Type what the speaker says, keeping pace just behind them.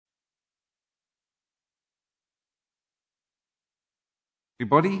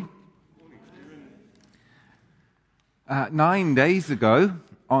Everybody. 9 days ago,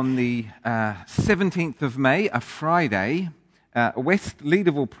 on the 17th of May, a Friday, West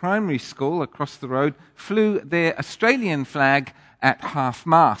Leederville Primary School across the road flew their Australian flag at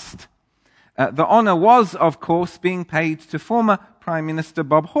half-mast. The honour was, of course, being paid to former Prime Minister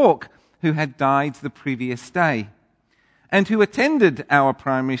Bob Hawke, who had died the previous day, and who attended our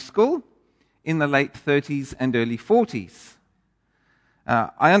primary school in the late 30s and early 40s.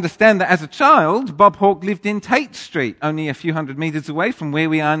 I understand that as a child, Bob Hawke lived in Tate Street, only a few hundred metres away from where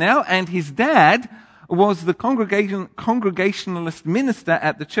we are now, and his dad was the Congregationalist minister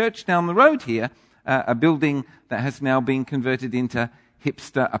at the church down the road here, a building that has now been converted into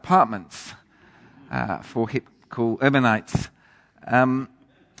hipster apartments for hip, cool urbanites.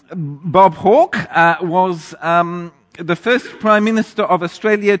 Bob Hawke was the first Prime Minister of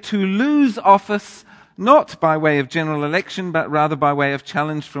Australia to lose office not by way of general election, but rather by way of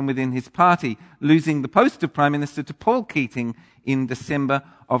challenge from within his party, losing the post of Prime Minister to Paul Keating in December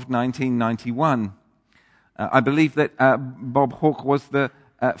of 1991. I believe that Bob Hawke was the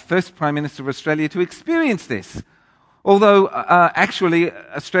first Prime Minister of Australia to experience this, although actually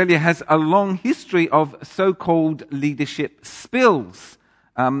Australia has a long history of so-called leadership spills.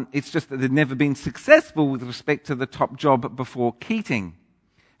 It's just that they've never been successful with respect to the top job before Keating.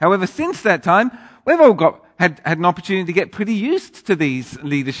 However, since that time, we've all had an opportunity to get pretty used to these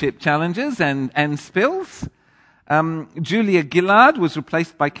leadership challenges and spills. Julia Gillard was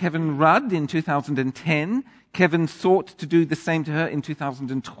replaced by Kevin Rudd in 2010. Kevin sought to do the same to her in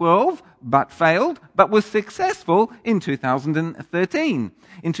 2012, but failed, but was successful in 2013.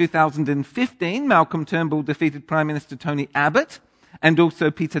 In 2015, Malcolm Turnbull defeated Prime Minister Tony Abbott, and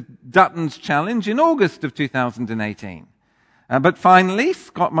also Peter Dutton's challenge in August of 2018. But finally,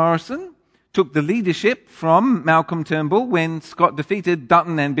 Scott Morrison took the leadership from Malcolm Turnbull when Scott defeated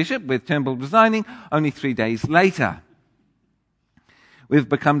Dutton and Bishop, with Turnbull resigning only 3 days later. We've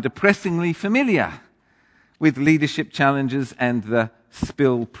become depressingly familiar with leadership challenges and the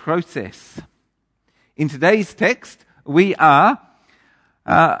spill process. In today's text, we are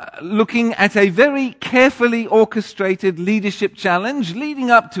looking at a very carefully orchestrated leadership challenge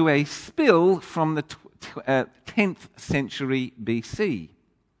leading up to a spill from the 10th century BC.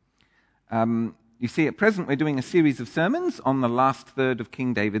 You see, at present we're doing a series of sermons on the last third of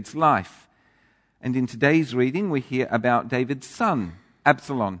King David's life. And in today's reading we hear about David's son,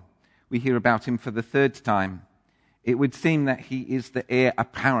 Absalom. We hear about him for the third time. It would seem that he is the heir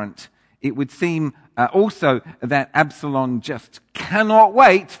apparent. It would seem also that Absalom just cannot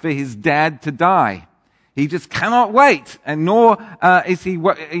wait for his dad to die. He just cannot wait, and nor is he,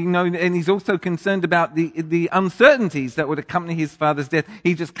 and he's also concerned about the uncertainties that would accompany his father's death.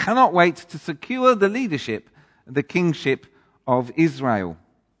 He just cannot wait to secure the leadership, the kingship of Israel.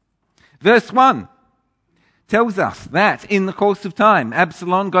 Verse 1 tells us that in the course of time,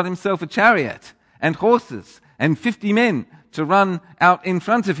 Absalom got himself a chariot and horses and 50 men to run out in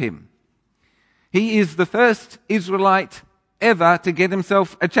front of him. He is the first Israelite ever to get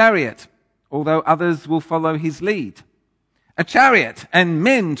himself a chariot, although others will follow his lead. A chariot and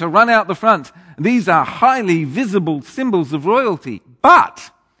men to run out the front. These are highly visible symbols of royalty,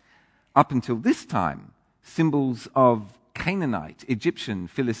 but up until this time, symbols of Canaanite, Egyptian,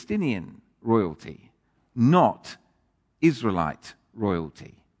 Philistinian royalty, not Israelite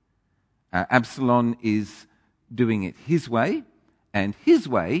royalty. Absalom is doing it his way, and his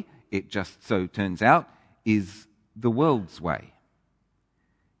way, it just so turns out, is the world's way.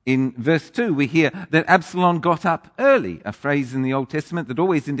 In verse 2, we hear that Absalom got up early, a phrase in the Old Testament that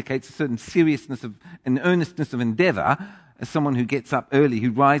always indicates a certain seriousness of an earnestness of endeavor. As someone who gets up early, who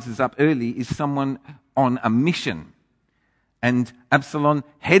rises up early, is someone on a mission. And Absalom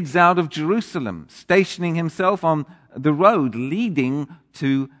heads out of Jerusalem, stationing himself on the road leading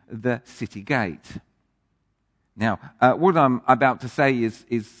to the city gate. Now, what I'm about to say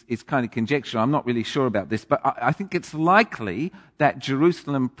is kind of conjecture. I'm not really sure about this, but I think it's likely that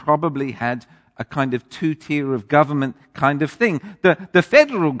Jerusalem probably had a kind of two-tier of government kind of thing. The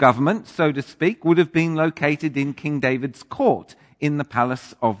federal government, so to speak, would have been located in King David's court, in the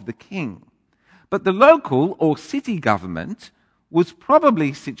palace of the king. But the local or city government was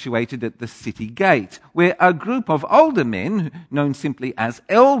probably situated at the city gate, where a group of older men, known simply as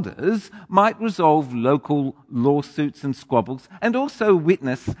elders, might resolve local lawsuits and squabbles, and also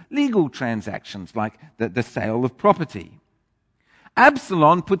witness legal transactions like the sale of property.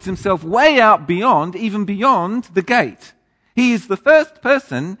 Absalom puts himself way out even beyond the gate. He is the first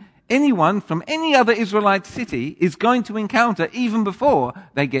person anyone from any other Israelite city is going to encounter even before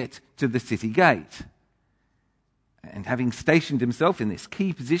they get to the city gate. And having stationed himself in this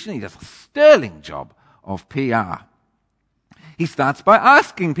key position, he does a sterling job of PR. He starts by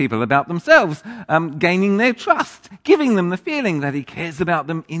asking people about themselves, gaining their trust, giving them the feeling that he cares about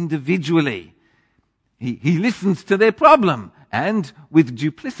them individually. He listens to their problem and, with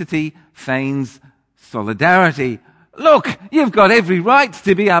duplicity, feigns solidarity. Look, you've got every right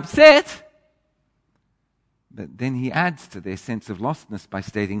to be upset. But then he adds to their sense of lostness by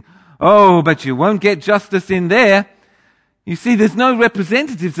stating, oh, but you won't get justice in there. You see, there's no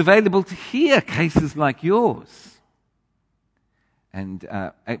representatives available to hear cases like yours. And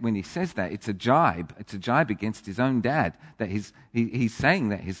when he says that, it's a jibe. It's a jibe against his own dad. That he's saying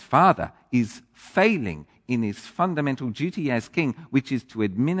that his father is failing in his fundamental duty as king, which is to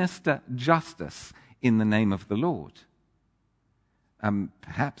administer justice in the name of the Lord.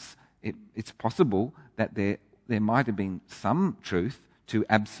 Perhaps it's possible that there might have been some truth to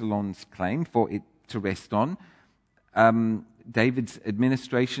Absalom's claim for it to rest on. David's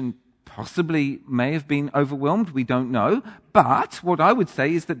administration possibly may have been overwhelmed, we don't know. But what I would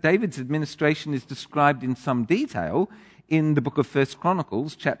say is that David's administration is described in some detail in the book of 1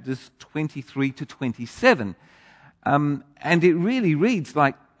 Chronicles, chapters 23 to 27. And it really reads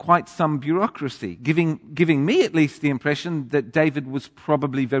like quite some bureaucracy, giving me at least the impression that David was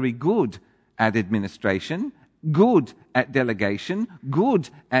probably very good at administration, good at delegation, good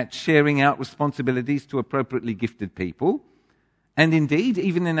at sharing out responsibilities to appropriately gifted people. And indeed,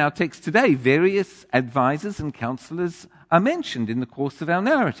 even in our text today, various advisors and counselors are mentioned in the course of our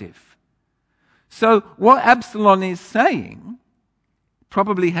narrative. So what Absalom is saying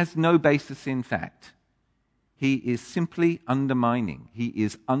probably has no basis in fact. He is simply undermining. He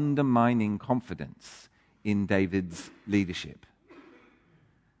is undermining confidence in David's leadership.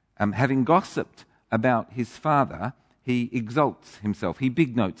 Having gossiped about his father, he exalts himself. He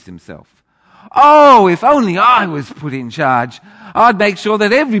big notes himself. Oh, if only I was put in charge, I'd make sure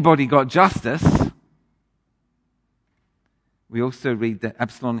that everybody got justice. We also read that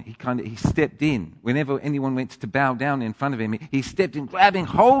Absalom, he stepped in. Whenever anyone went to bow down in front of him, he stepped in, grabbing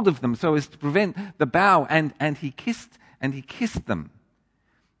hold of them so as to prevent the bow, and he kissed them.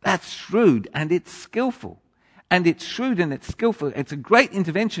 That's shrewd and it's skillful. And it's shrewd and it's skillful. It's a great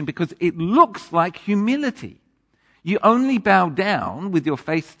intervention because it looks like humility. You only bow down with your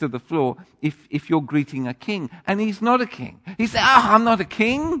face to the floor if you're greeting a king. And he's not a king. He said, I'm not a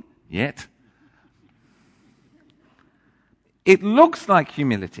king yet. It looks like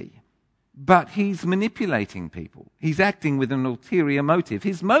humility, but he's manipulating people. He's acting with an ulterior motive.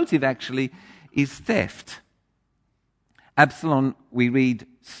 His motive actually is theft. Absalom, we read,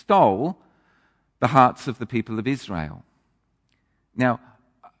 stole the hearts of the people of Israel. Now,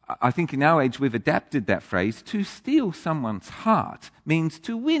 I think in our age we've adapted that phrase. To steal someone's heart means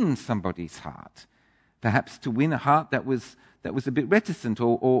to win somebody's heart. Perhaps to win a heart that was a bit reticent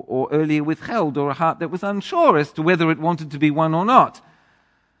or earlier withheld, or a heart that was unsure as to whether it wanted to be won or not.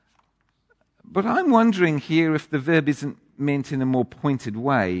 But I'm wondering here if the verb isn't meant in a more pointed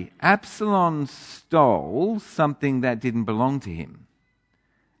way. Absalom stole something that didn't belong to him.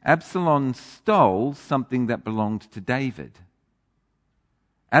 Absalom stole something that belonged to David.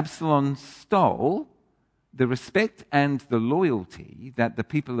 Absalom stole the respect and the loyalty that the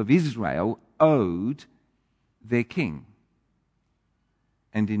people of Israel owed their king.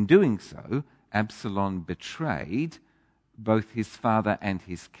 And in doing so, Absalom betrayed both his father and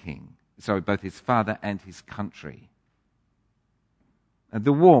his king. Both his father and his country.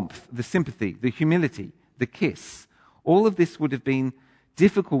 The warmth, the sympathy, the humility, the kiss, all of this would have been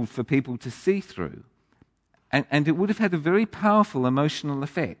difficult for people to see through. And it would have had a very powerful emotional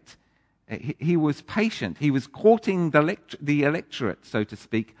effect. He was patient. He was courting the electorate, so to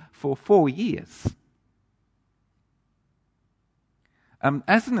speak, for 4 years.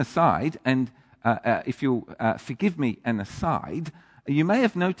 As an aside, and if you'll forgive me an aside, you may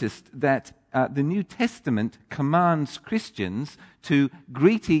have noticed that the New Testament commands Christians to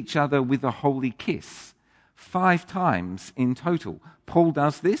greet each other with a holy kiss 5 times in total. Paul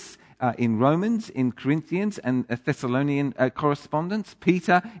does this in Romans, in Corinthians, and a Thessalonian correspondence.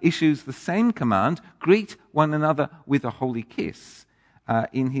 Peter issues the same command, greet one another with a holy kiss,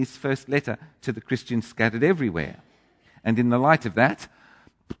 in his first letter to the Christians scattered everywhere. And in the light of that,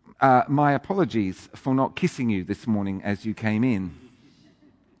 my apologies for not kissing you this morning as you came in.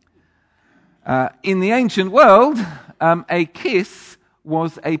 In the ancient world, a kiss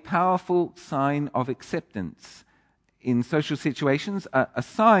was a powerful sign of acceptance. In social situations, a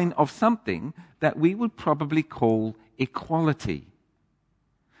sign of something that we would probably call equality.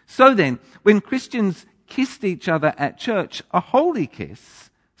 So then, when Christians kissed each other at church, a holy kiss,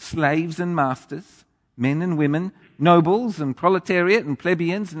 slaves and masters, men and women, nobles and proletariat and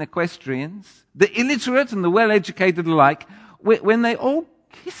plebeians and equestrians, the illiterate and the well-educated alike, when they all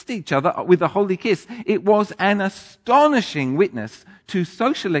kissed each other with a holy kiss, it was an astonishing witness to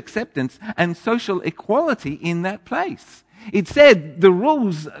social acceptance and social equality in that place. It said the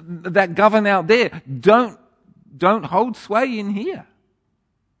rules that govern out there don't hold sway in here.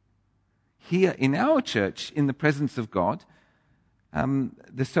 Here in our church, in the presence of God,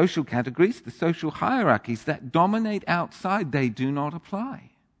 the social categories, the social hierarchies that dominate outside, they do not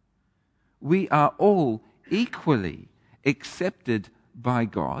apply. We are all equally accepted by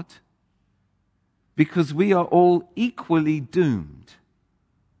God because we are all equally doomed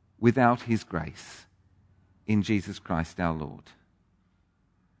without His grace in Jesus Christ our Lord.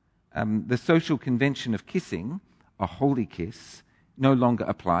 The social convention of kissing, a holy kiss, no longer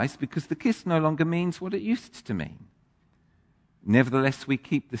applies because the kiss no longer means what it used to mean. Nevertheless, we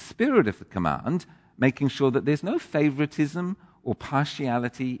keep the spirit of the command, making sure that there's no favoritism or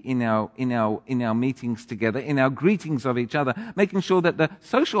partiality in our meetings together, in our greetings of each other, making sure that the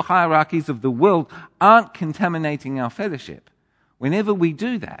social hierarchies of the world aren't contaminating our fellowship. Whenever we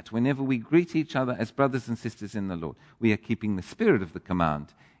do that, whenever we greet each other as brothers and sisters in the Lord, we are keeping the spirit of the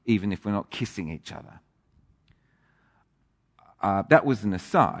command, even if we're not kissing each other. That was an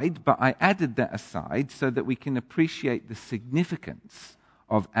aside, but I added that aside so that we can appreciate the significance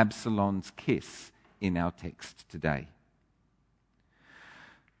of Absalom's kiss in our text today.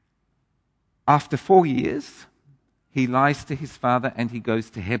 After 4 years, he lies to his father and he goes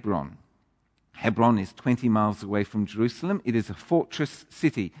to Hebron. Hebron is 20 miles away from Jerusalem. It is a fortress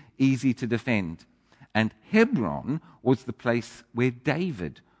city, easy to defend. And Hebron was the place where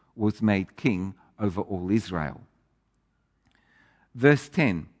David was made king over all Israel. Verse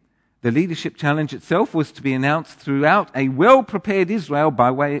 10, the leadership challenge itself was to be announced throughout a well-prepared Israel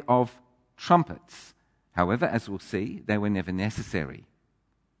by way of trumpets. However, as we'll see, they were never necessary.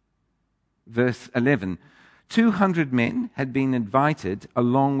 Verse 11, 200 men had been invited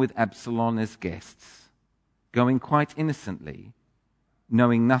along with Absalom as guests, going quite innocently,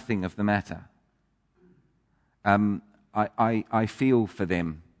 knowing nothing of the matter. I feel for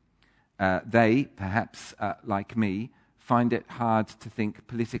them. They, perhaps like me, find it hard to think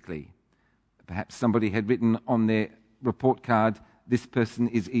politically. Perhaps somebody had written on their report card, this person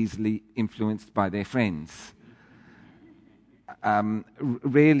is easily influenced by their friends.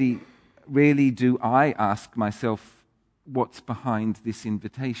 Rarely do I ask myself what's behind this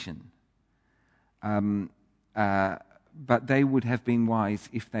invitation. But they would have been wise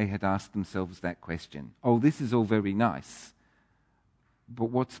if they had asked themselves that question. Oh, this is all very nice, but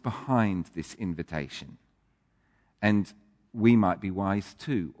what's behind this invitation? And we might be wise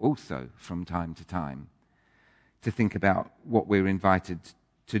too, also, from time to time, to think about what we're invited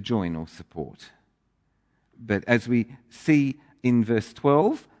to join or support. But as we see in verse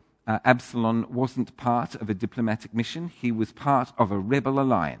 12, Absalom wasn't part of a diplomatic mission. He was part of a rebel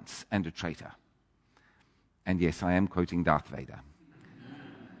alliance and a traitor. And yes, I am quoting Darth Vader.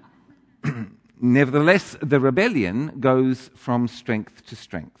 Nevertheless, the rebellion goes from strength to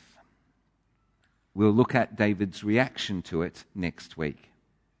strength. We'll look at David's reaction to it next week.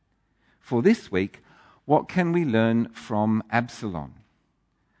 For this week, what can we learn from Absalom?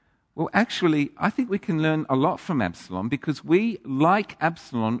 Well, actually, I think we can learn a lot from Absalom because we, like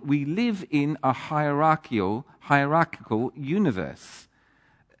Absalom, we live in a hierarchical universe.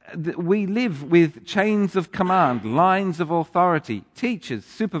 We live with chains of command, lines of authority, teachers,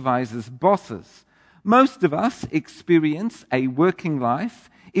 supervisors, bosses. Most of us experience a working life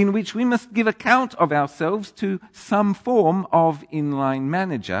in which we must give account of ourselves to some form of inline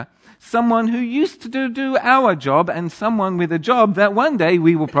manager, someone who used to do our job and someone with a job that one day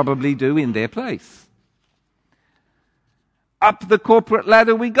we will probably do in their place. Up the corporate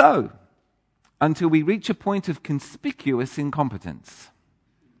ladder we go until we reach a point of conspicuous incompetence.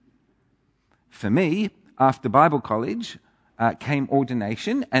 For me, after Bible college, came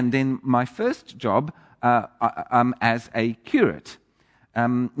ordination and then my first job as a curate.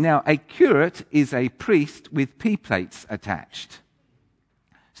 Now, a curate is a priest with P-plates attached,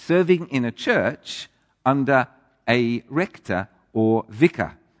 serving in a church under a rector or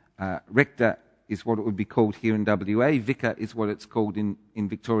vicar. Rector is what it would be called here in WA. Vicar is what it's called in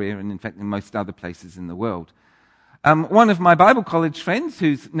Victoria and, in fact, in most other places in the world. One of my Bible college friends,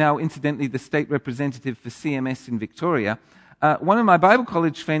 who's now incidentally the state representative for CMS in Victoria, one of my Bible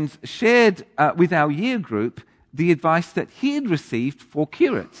college friends shared with our year group the advice that he had received for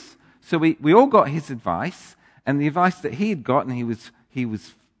curates. So we all got his advice, and the advice that he had got, and he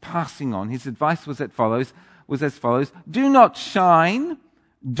was passing on, his advice was as follows: do not shine,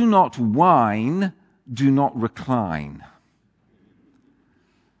 do not whine, do not recline.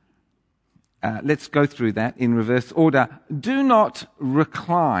 Let's go through that in reverse order. Do not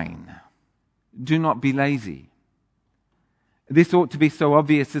recline. Do not be lazy. This ought to be so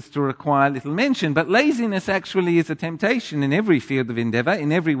obvious as to require little mention, but laziness actually is a temptation in every field of endeavor,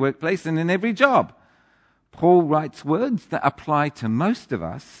 in every workplace, and in every job. Paul writes words that apply to most of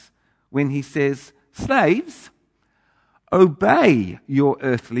us when he says, "Slaves, obey your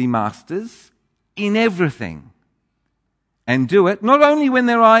earthly masters in everything, and do it not only when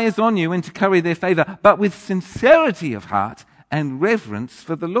their eye is on you and to curry their favor, but with sincerity of heart and reverence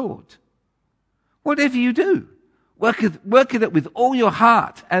for the Lord. Whatever you do, work at it with all your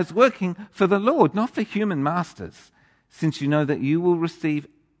heart as working for the Lord, not for human masters, since you know that you will receive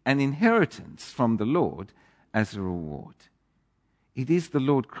an inheritance from the Lord as a reward. It is the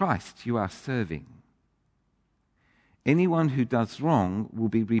Lord Christ you are serving. Anyone who does wrong will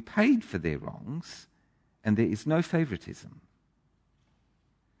be repaid for their wrongs, and there is no favoritism."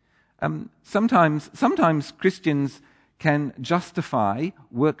 Sometimes Christians can justify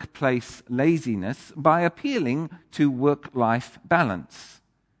workplace laziness by appealing to work-life balance.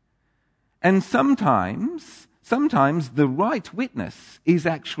 And sometimes the right witness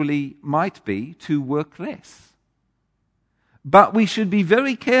might be to work less. But we should be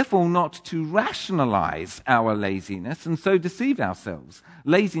very careful not to rationalize our laziness and so deceive ourselves.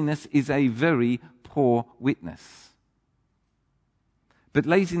 Laziness is a very poor witness. But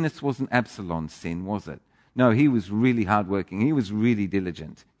laziness wasn't Absalom's sin, was it? No, he was really hardworking. He was really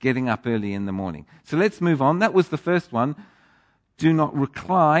diligent, getting up early in the morning. So let's move on. That was the first one. Do not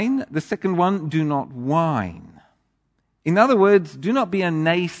recline. The second one, do not whine. In other words, do not be a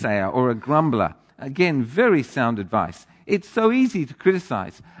naysayer or a grumbler. Again, very sound advice. It's so easy to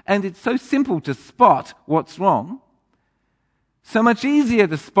criticize, and it's so simple to spot what's wrong. So much easier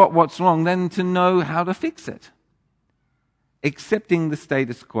to spot what's wrong than to know how to fix it. Accepting the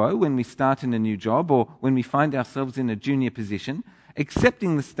status quo when we start in a new job or when we find ourselves in a junior position,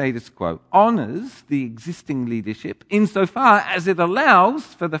 accepting the status quo honors the existing leadership insofar as it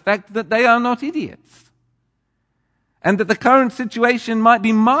allows for the fact that they are not idiots, and that the current situation might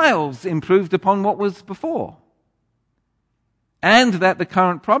be miles improved upon what was before, and that the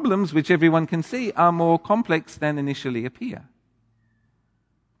current problems, which everyone can see, are more complex than initially appear.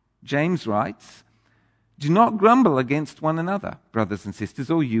 James writes, "Do not grumble against one another, brothers and sisters,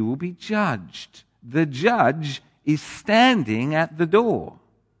 or you will be judged. The judge is standing at the door."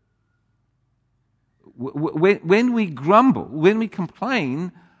 When we grumble, when we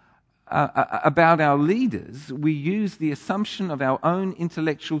complain about our leaders, we use the assumption of our own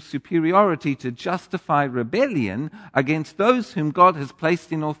intellectual superiority to justify rebellion against those whom God has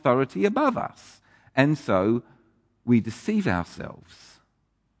placed in authority above us. And so we deceive ourselves.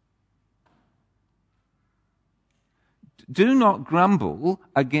 Do not grumble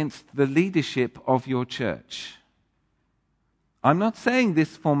against the leadership of your church. I'm not saying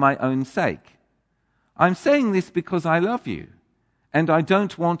this for my own sake. I'm saying this because I love you, and I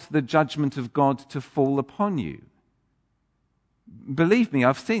don't want the judgment of God to fall upon you. Believe me,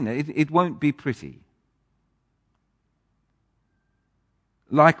 I've seen it. It won't be pretty.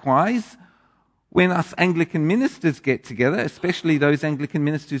 Likewise, when us Anglican ministers get together, especially those Anglican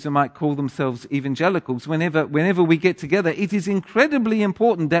ministers who might call themselves evangelicals, whenever we get together, it is incredibly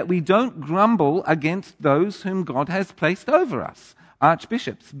important that we don't grumble against those whom God has placed over us,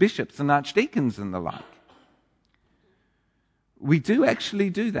 archbishops, bishops, and archdeacons and the like. We do actually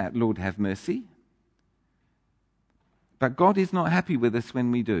do that, Lord have mercy. But God is not happy with us when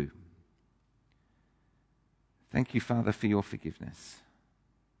we do. Thank you, Father, for your forgiveness.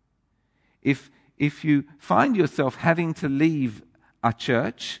 If you find yourself having to leave a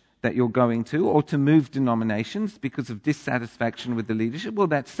church that you're going to or to move denominations because of dissatisfaction with the leadership, well,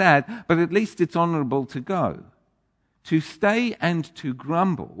 that's sad, but at least it's honorable to go. To stay and to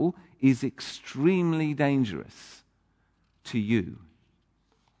grumble is extremely dangerous to you.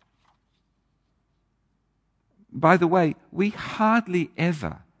 By the way, we hardly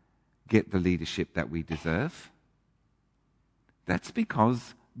ever get the leadership that we deserve. That's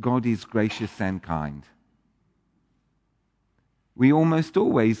because God is gracious and kind. We almost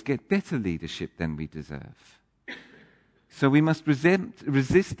always get better leadership than we deserve. So we must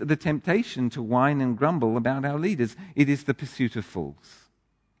resist the temptation to whine and grumble about our leaders. It is the pursuit of fools.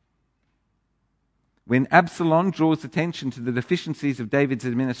 When Absalom draws attention to the deficiencies of David's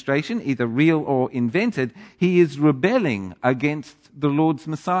administration, either real or invented, he is rebelling against the Lord's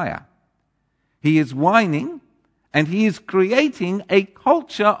Messiah. He is whining, and he is creating a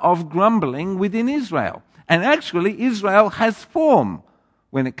culture of grumbling within Israel. And actually, Israel has form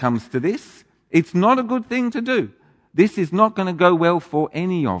when it comes to this. It's not a good thing to do. This is not going to go well for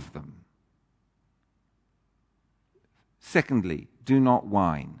any of them. Secondly, do not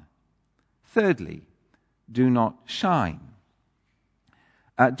whine. Thirdly, do not shine.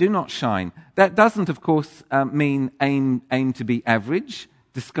 Do not shine. That doesn't, of course, mean aim to be average,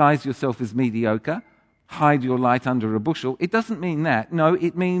 disguise yourself as mediocre, hide your light under a bushel. It doesn't mean that. No,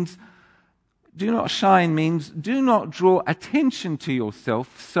 it means do not shine means do not draw attention to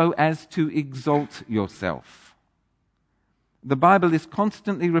yourself so as to exalt yourself. The Bible is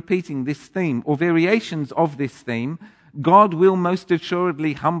constantly repeating this theme, or variations of this theme. God will most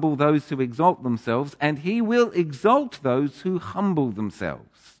assuredly humble those who exalt themselves, and he will exalt those who humble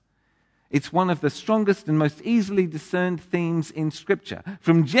themselves. It's one of the strongest and most easily discerned themes in Scripture.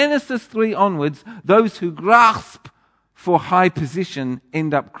 From Genesis 3 onwards, those who grasp for high position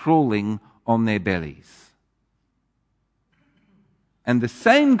end up crawling on their bellies. And the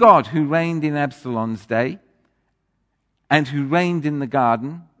same God who reigned in Absalom's day and who reigned in the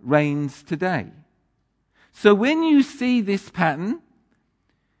garden reigns today. So when you see this pattern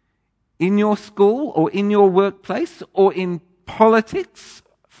in your school or in your workplace or in politics,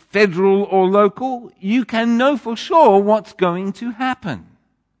 federal or local, you can know for sure what's going to happen.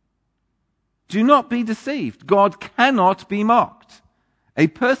 Do not be deceived. God cannot be mocked. A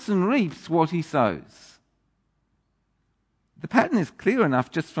person reaps what he sows. The pattern is clear enough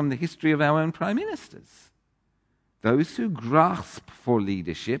just from the history of our own prime ministers. Those who grasp for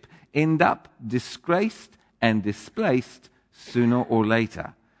leadership end up disgraced and displaced sooner or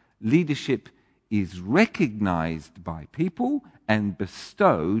later. Leadership is recognized by people and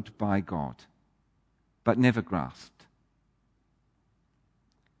bestowed by God, but never grasped.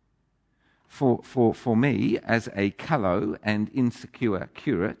 For me, as a callow and insecure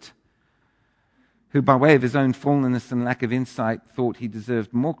curate, who by way of his own fallenness and lack of insight thought he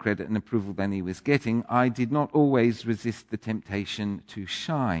deserved more credit and approval than he was getting, I did not always resist the temptation to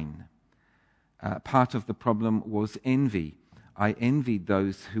shine. Part of the problem was envy. I envied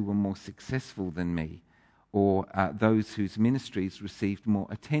those who were more successful than me, or those whose ministries received more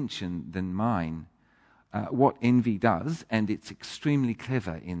attention than mine. What envy does, and it's extremely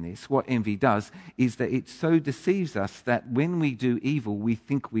clever in this, what envy does is that it so deceives us that when we do evil, we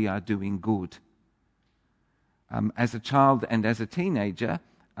think we are doing good. As a child and as a teenager,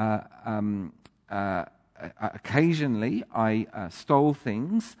 occasionally I stole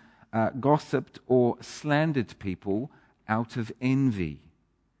things, gossiped or slandered people out of envy.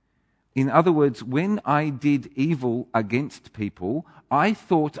 In other words, when I did evil against people, I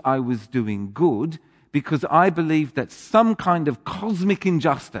thought I was doing good because I believed that some kind of cosmic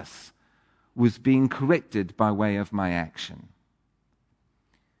injustice was being corrected by way of my action.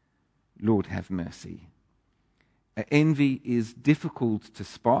 Lord have mercy. Envy is difficult to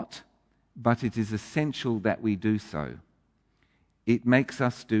spot, but it is essential that we do so. It makes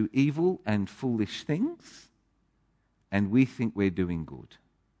us do evil and foolish things, and we think we're doing good.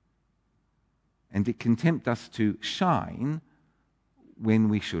 And it can tempt us to shine when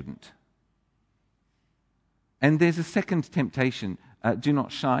we shouldn't. And there's a second temptation. Do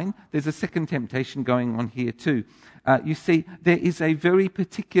not shine. There's a second temptation going on here too. You see, there is a very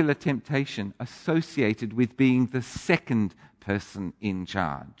particular temptation associated with being the second person in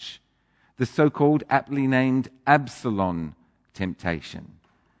charge. The so-called, aptly named Absalom temptation.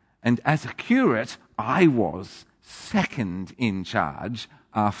 And as a curate, I was second in charge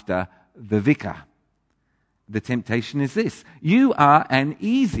after the vicar. The temptation is this: you are an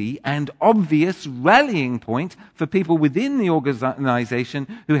easy and obvious rallying point for people within the organization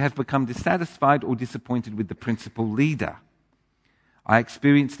who have become dissatisfied or disappointed with the principal leader. I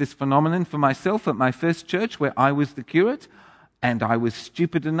experienced this phenomenon for myself at my first church where I was the curate, and I was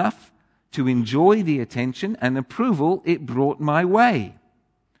stupid enough to enjoy the attention and approval it brought my way,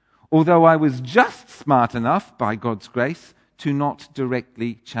 although I was just smart enough, by God's grace, to not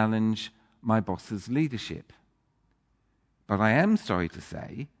directly challenge my boss's leadership. But I am sorry to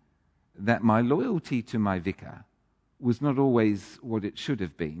say that my loyalty to my vicar was not always what it should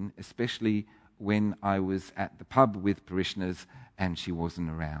have been, especially when I was at the pub with parishioners and she wasn't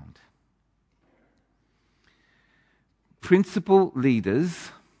around. Principal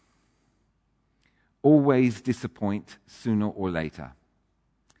leaders always disappoint sooner or later.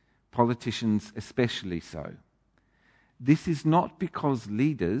 Politicians especially so. This is not because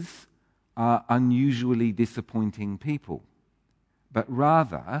leaders are unusually disappointing people, but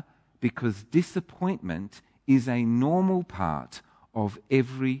rather because disappointment is a normal part of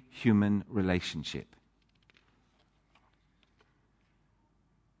every human relationship.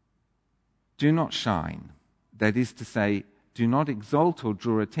 Do not shine. That is to say, do not exalt or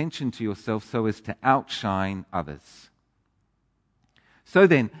draw attention to yourself so as to outshine others. So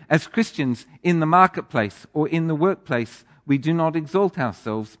then, as Christians in the marketplace or in the workplace, we do not exalt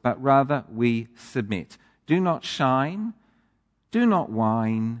ourselves, but rather we submit. Do not shine, do not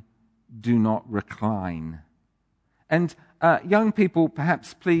whine, do not recline. And young people,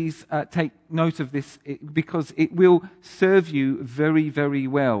 perhaps please take note of this because it will serve you very, very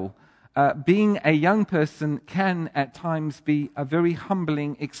well. Being a young person can at times be a very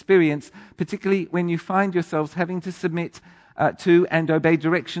humbling experience, particularly when you find yourselves having to submit to and obey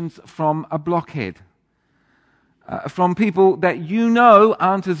directions from a blockhead. From people that you know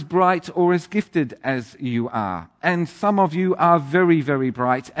aren't as bright or as gifted as you are. And some of you are very, very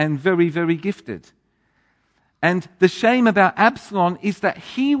bright and very, very gifted. And the shame about Absalom is that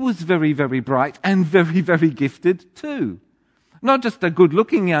he was very, very bright and very, very gifted too. Not just a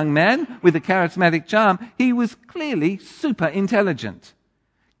good-looking young man with a charismatic charm, he was clearly super intelligent,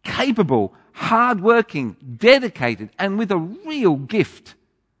 capable, hard-working, dedicated, and with a real gift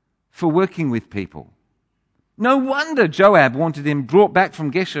for working with people. No wonder Joab wanted him brought back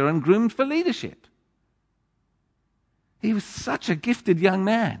from Geshur and groomed for leadership. He was such a gifted young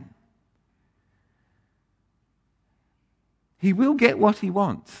man. He will get what he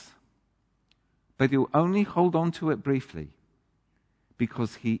wants, but he'll only hold on to it briefly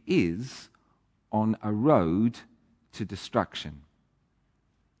because he is on a road to destruction.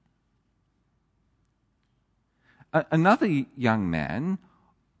 Another young man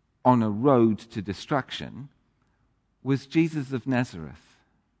on a road to destruction was Jesus of Nazareth.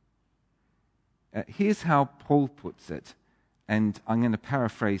 Here's how Paul puts it, and I'm going to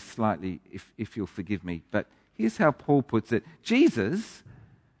paraphrase slightly if you'll forgive me, but here's how Paul puts it. Jesus,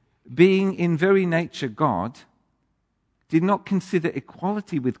 being in very nature God, did not consider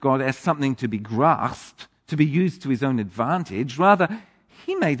equality with God as something to be grasped, to be used to his own advantage. Rather,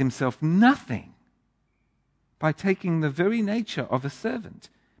 he made himself nothing by taking the very nature of a servant,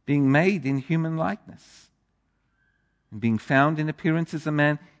 being made in human likeness. And being found in appearance as a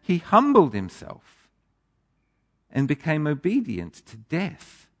man, he humbled himself and became obedient to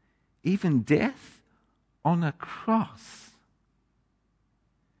death, even death on a cross.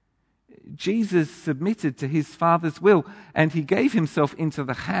 Jesus submitted to his Father's will, and he gave himself into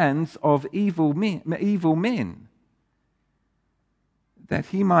the hands of evil men, that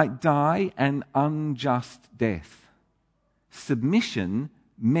he might die an unjust death. Submission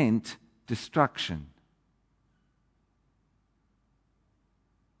meant destruction.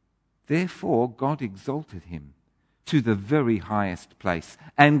 Therefore, God exalted him to the very highest place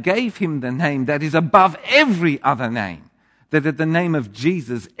and gave him the name that is above every other name, that at the name of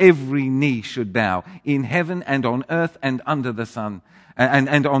Jesus every knee should bow in heaven and on earth and under the sun,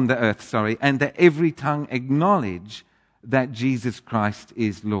 and on the earth, and that every tongue acknowledge that Jesus Christ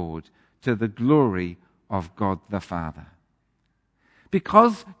is Lord, to the glory of God the Father.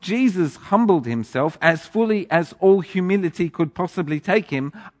 Because Jesus humbled himself as fully as all humility could possibly take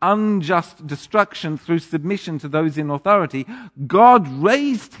him, unjust destruction through submission to those in authority, God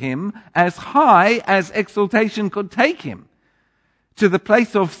raised him as high as exaltation could take him, to the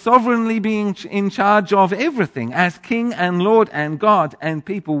place of sovereignly being in charge of everything as King and Lord and God, and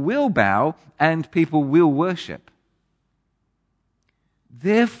people will bow and people will worship.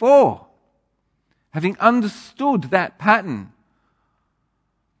 Therefore, having understood that pattern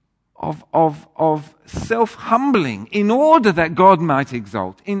of self-humbling in order that God might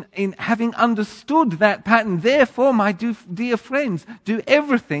exalt, in having understood that pattern, therefore, my dear friends, do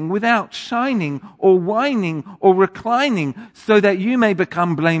everything without shining or whining or reclining, so that you may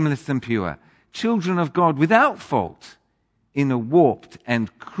become blameless and pure, children of God without fault in a warped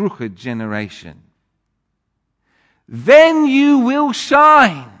and crooked generation. Then you will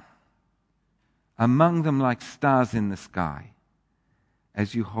shine among them like stars in the sky,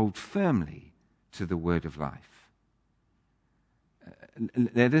 as you hold firmly to the word of life.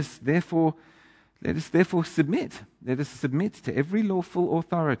 Let us therefore submit. Let us submit to every lawful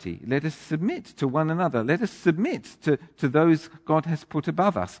authority. Let us submit to one another. Let us submit to those God has put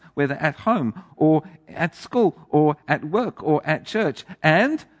above us, whether at home or at school or at work or at church,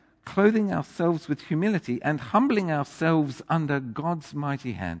 and clothing ourselves with humility and humbling ourselves under God's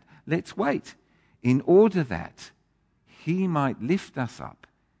mighty hand. Let's wait in order that he might lift us up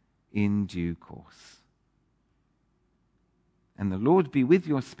in due course. And the Lord be with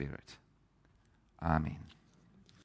your spirit. Amen.